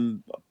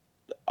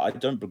I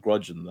don't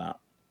begrudge them that,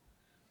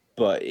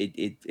 but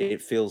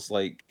it feels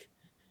like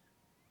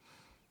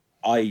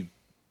I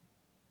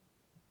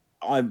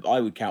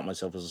would count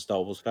myself as a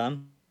Star Wars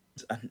fan,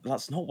 and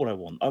that's not what I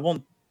want. I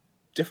want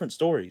different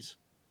stories.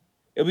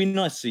 It'd be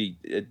nice to see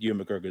Ewan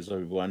McGregor's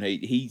Obi-Wan.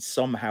 He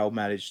somehow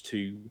managed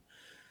to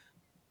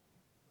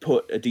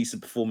put a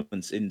decent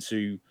performance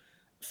into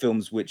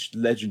films which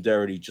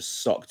legendarily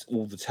just sucked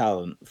all the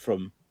talent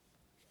from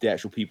the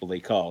actual people they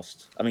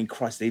cast. I mean,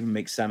 Christ, they even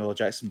make Samuel L.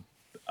 Jackson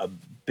a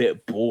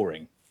bit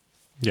boring.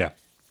 Yeah.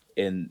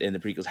 In the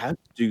prequels, how do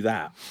you do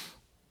that?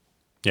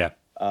 Yeah.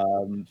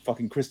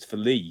 Fucking Christopher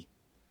Lee.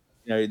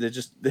 You know, they're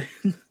just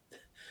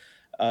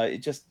it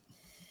just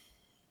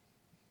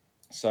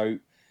so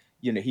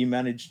you know he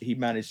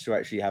managed to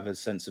actually have a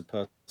sense of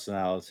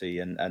personality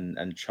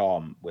and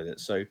charm with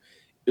it. So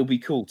it'll be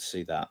cool to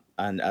see that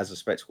and as a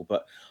spectacle,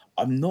 but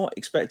I'm not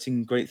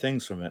expecting great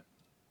things from it.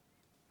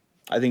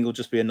 I think it'll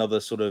just be another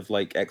sort of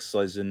like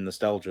exercise in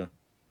nostalgia.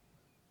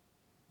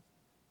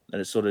 And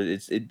it's sort of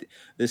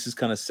this has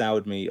kind of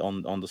soured me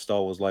on the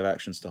Star Wars live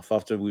action stuff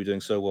after we were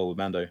doing so well with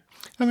Mando.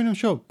 I mean, I'm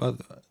sure, but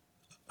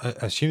I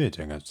assume they're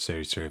doing a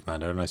series 3 of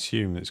Mando, and I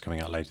assume it's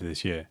coming out later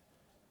this year.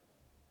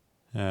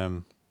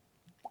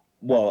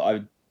 Well,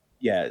 I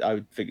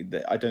would figure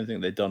that I don't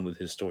think they're done with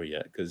his story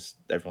yet because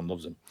everyone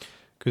loves him.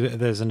 Because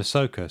there's an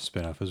Ahsoka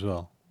spin-off as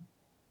well.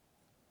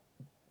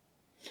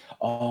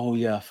 Oh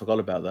yeah, I forgot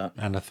about that.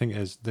 And I think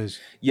there's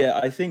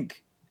I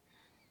think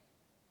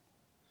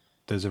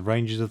there's a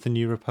Rangers of the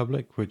New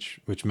Republic,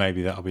 which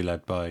maybe that'll be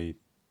led by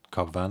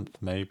Cobb Vanth,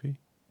 maybe.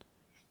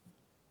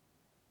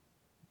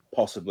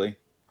 Possibly.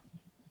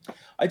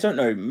 I don't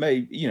know.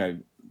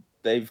 Maybe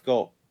they've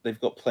got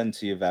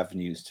plenty of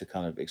avenues to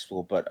kind of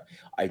explore, but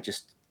I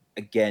just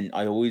again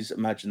I always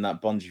imagine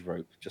that bungee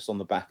rope just on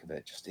the back of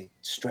it, just it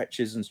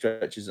stretches and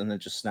stretches and then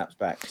just snaps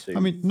back I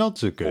to mean,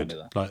 nods are good,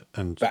 formula. like,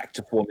 and Back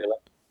to formula.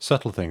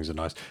 subtle things are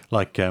nice.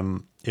 Like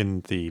in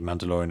the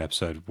Mandalorian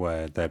episode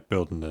where they're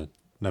building the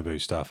Naboo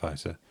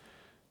starfighter.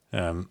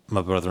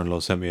 My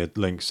brother-in-law sent me a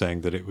link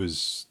saying that it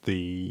was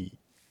the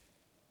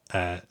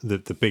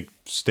big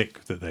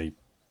stick that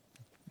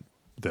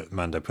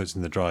Mando puts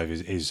in the drive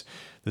is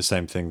the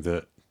same thing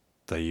that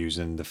they use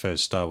in the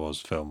first Star Wars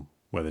film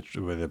where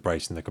they're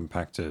bracing the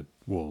compactor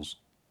walls.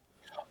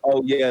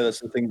 Oh yeah, that's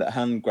the thing that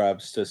hand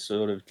grabs to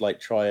sort of like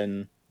try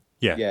and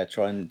Yeah,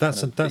 try and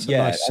that's kind that's of, a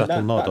yeah, nice and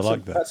subtle nod. I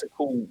like that. that's a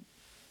cool,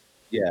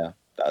 yeah,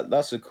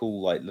 that's a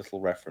cool like little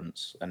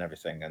reference and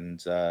everything,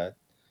 and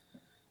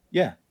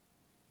yeah,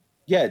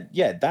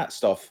 yeah, that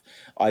stuff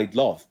I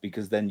love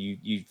because then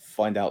you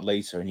find out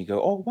later and you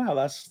go, oh wow,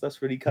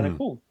 that's really kind of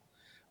cool.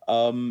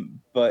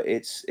 But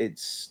it's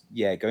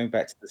yeah, going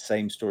back to the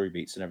same story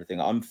beats and everything.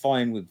 I'm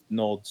fine with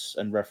nods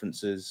and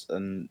references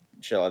and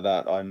shit like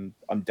that. I'm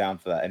down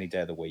for that any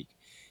day of the week.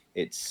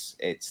 It's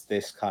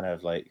this kind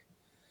of like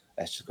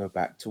let's just go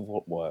back to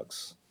what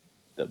works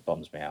that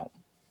bums me out.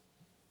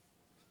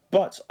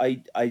 But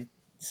I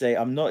say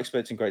I'm not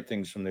expecting great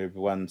things from the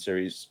Obi-Wan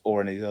series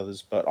or any of the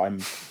others, but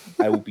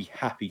I will be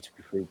happy to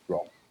be proved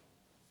wrong.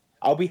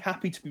 I'll be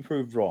happy to be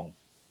proved wrong.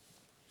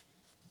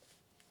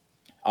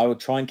 I will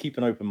try and keep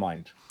an open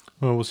mind.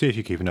 Well, we'll see if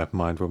you keep an open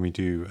mind when we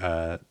do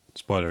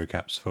spoiler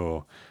recaps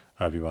for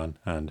Obi-Wan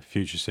and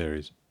future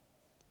series.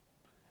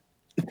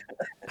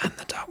 And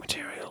the Dark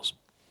Materials.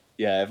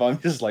 Yeah, if I'm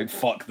just like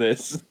fuck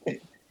this.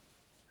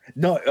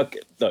 No, okay,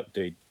 no,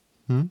 dude.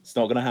 It's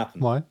not gonna happen.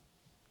 Why?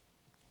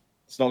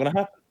 It's not gonna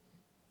happen.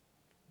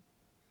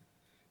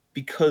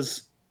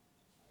 Because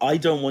I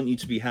don't want you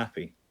to be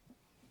happy.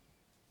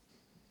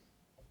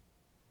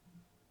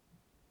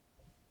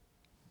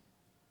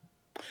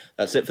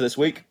 That's it for this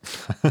week.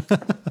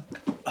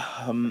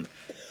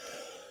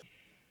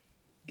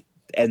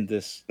 End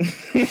this.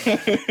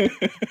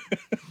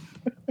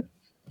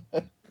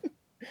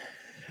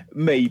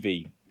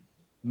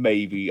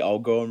 Maybe I'll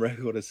go on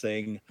record as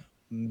saying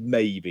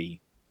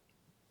maybe.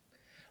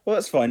 Well,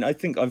 that's fine. I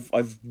think I've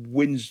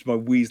whinged my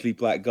Weasley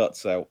black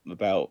guts out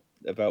about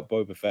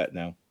Boba Fett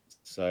now,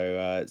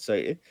 so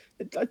it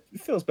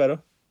feels better.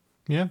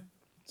 Yeah.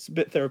 It's a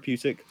bit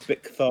therapeutic, a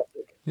bit cathartic.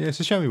 Yeah, it's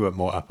a shame we weren't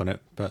more up on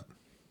it, but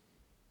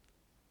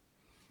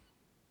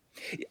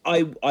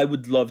I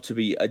would love to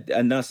be,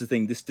 and that's the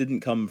thing. This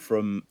didn't come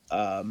from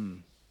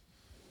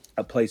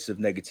a place of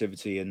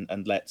negativity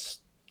and let's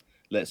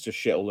just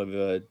shit all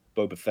over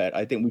Boba Fett.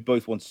 I think we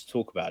both wanted to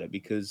talk about it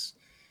because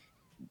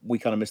we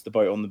kind of missed the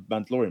boat on the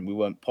Mandalorian. We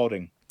weren't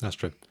podding. that's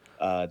true.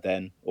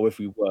 Then, or if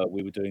we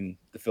were doing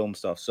the film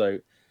stuff. So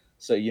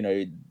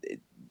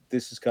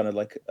this is kind of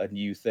like a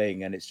new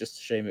thing, and it's just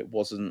a shame it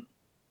wasn't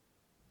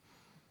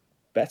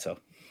better.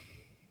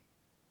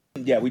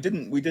 Yeah, we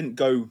didn't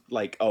go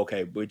like, oh,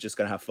 okay, we're just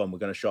gonna have fun. We're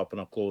gonna sharpen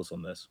our claws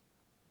on this.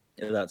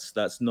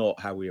 That's not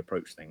how we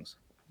approach things.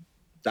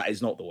 That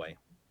is not the way.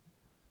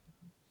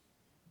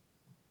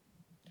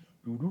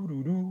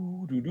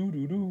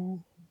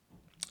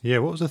 Yeah,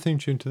 what was the theme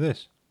tune to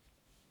this?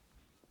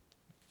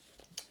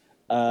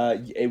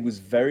 It was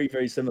very,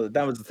 very similar.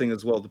 That was the thing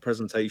as well. The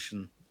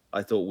presentation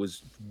I thought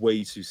was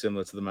way too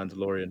similar to The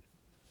Mandalorian,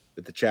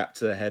 with the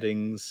chapter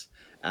headings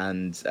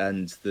and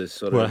the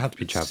sort Well, of it had to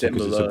be chapter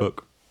because it's a similar-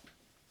 book.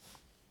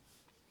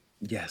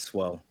 Yes,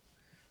 well,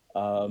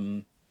 but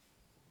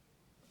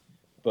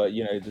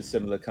the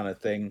similar kind of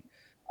thing.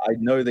 I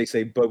know they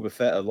say Boba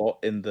Fett a lot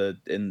in the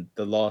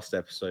last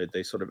episode.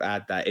 They sort of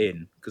add that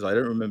in because I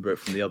don't remember it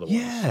from the other ones.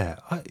 Yeah,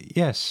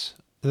 yes,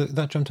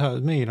 that jumped out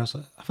at me, and I was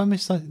like, "Have I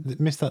missed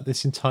that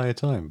this entire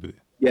time?" But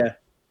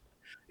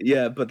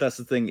Yeah, but that's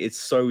the thing. It's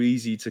so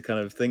easy to kind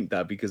of think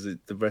that because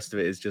the rest of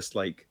it is just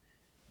like,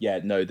 yeah,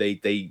 no,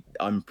 they.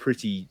 I'm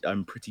pretty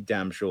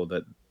damn sure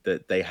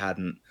that they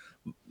hadn't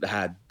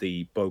had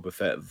the Boba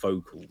Fett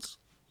vocals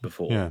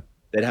before. yeah,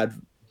 They'd had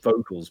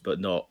vocals, but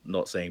not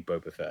saying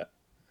Boba Fett.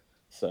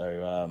 So,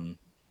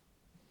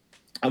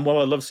 and while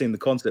I love seeing the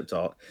concept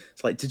art,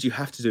 it's like, did you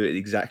have to do it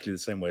exactly the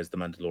same way as The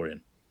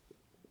Mandalorian?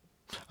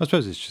 I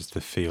suppose it's just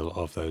the feel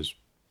of those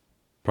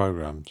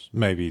programs.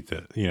 Maybe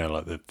that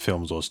like the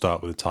films all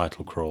start with a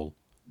title crawl.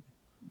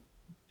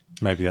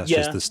 Maybe that's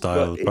just Yeah, the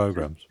style but of the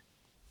programs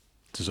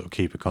to sort of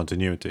keep a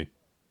continuity.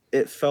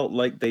 It felt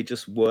like they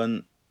just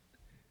weren't.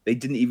 They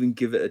didn't even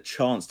give it a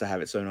chance to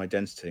have its own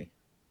identity.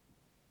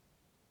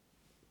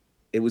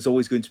 It was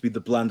always going to be the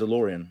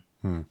Blandalorian.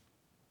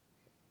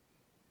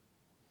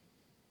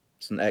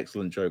 It's an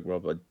excellent joke,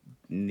 Rob. I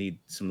need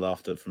some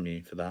laughter from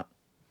you for that.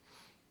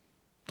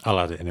 I'll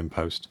add it in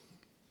post.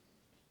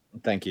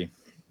 Thank you.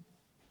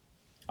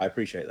 I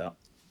appreciate that.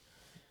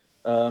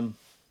 So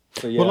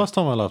yeah. Well, last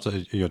time I laughed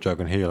at your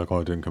joke on here, like, I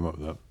didn't come up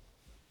with that.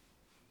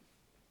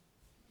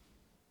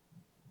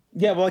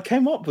 Yeah, well, I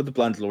came up with the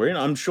Blandalorian.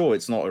 I'm sure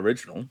it's not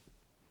original.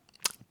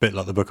 Bit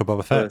like the Book of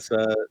Boba Fett.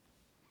 But,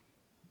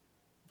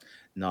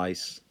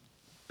 nice.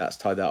 That's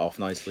tied that off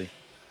nicely.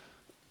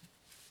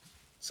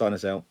 Sign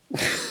us out.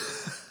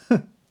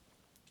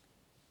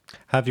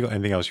 Have you got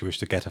anything else you wish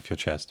to get off your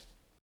chest?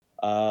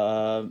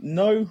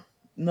 No,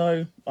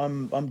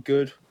 I'm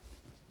good.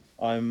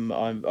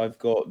 I've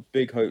got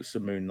big hopes for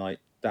Moon Knight.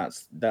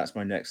 That's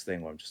my next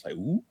thing where I'm just like,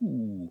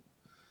 ooh.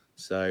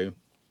 So,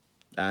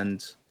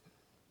 and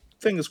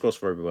fingers crossed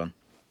for everyone.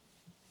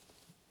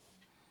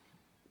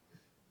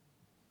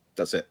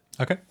 That's it.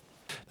 Okay.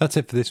 That's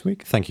it for this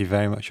week. Thank you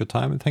very much for your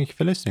time, and thank you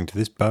for listening to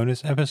this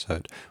bonus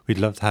episode. We'd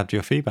love to have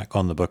your feedback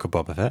on the Book of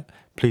Boba Fett.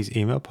 Please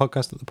email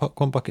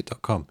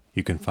podcast@thepopcornbucket.com.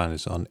 You can find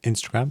us on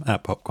Instagram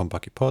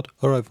 @popcornbucketpod,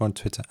 or over on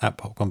Twitter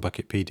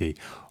 @popcornbucketpd,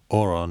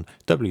 or on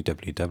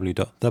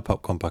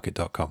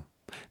www.thepopcornbucket.com.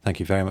 Thank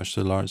you very much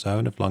to Lawrence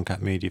Owen of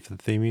Longcat Media for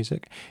the theme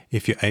music.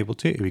 If you're able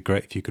to, it'd be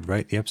great if you could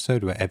rate the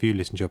episode wherever you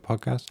listen to your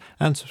podcast,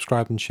 and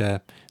subscribe and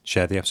share.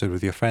 Share the episode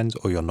with your friends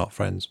or your not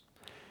friends.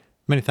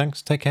 Many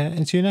thanks, take care,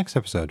 and see you next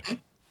episode.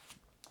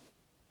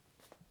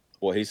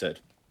 What he said.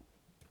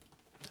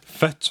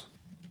 Fett.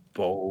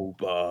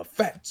 Boba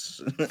Fett.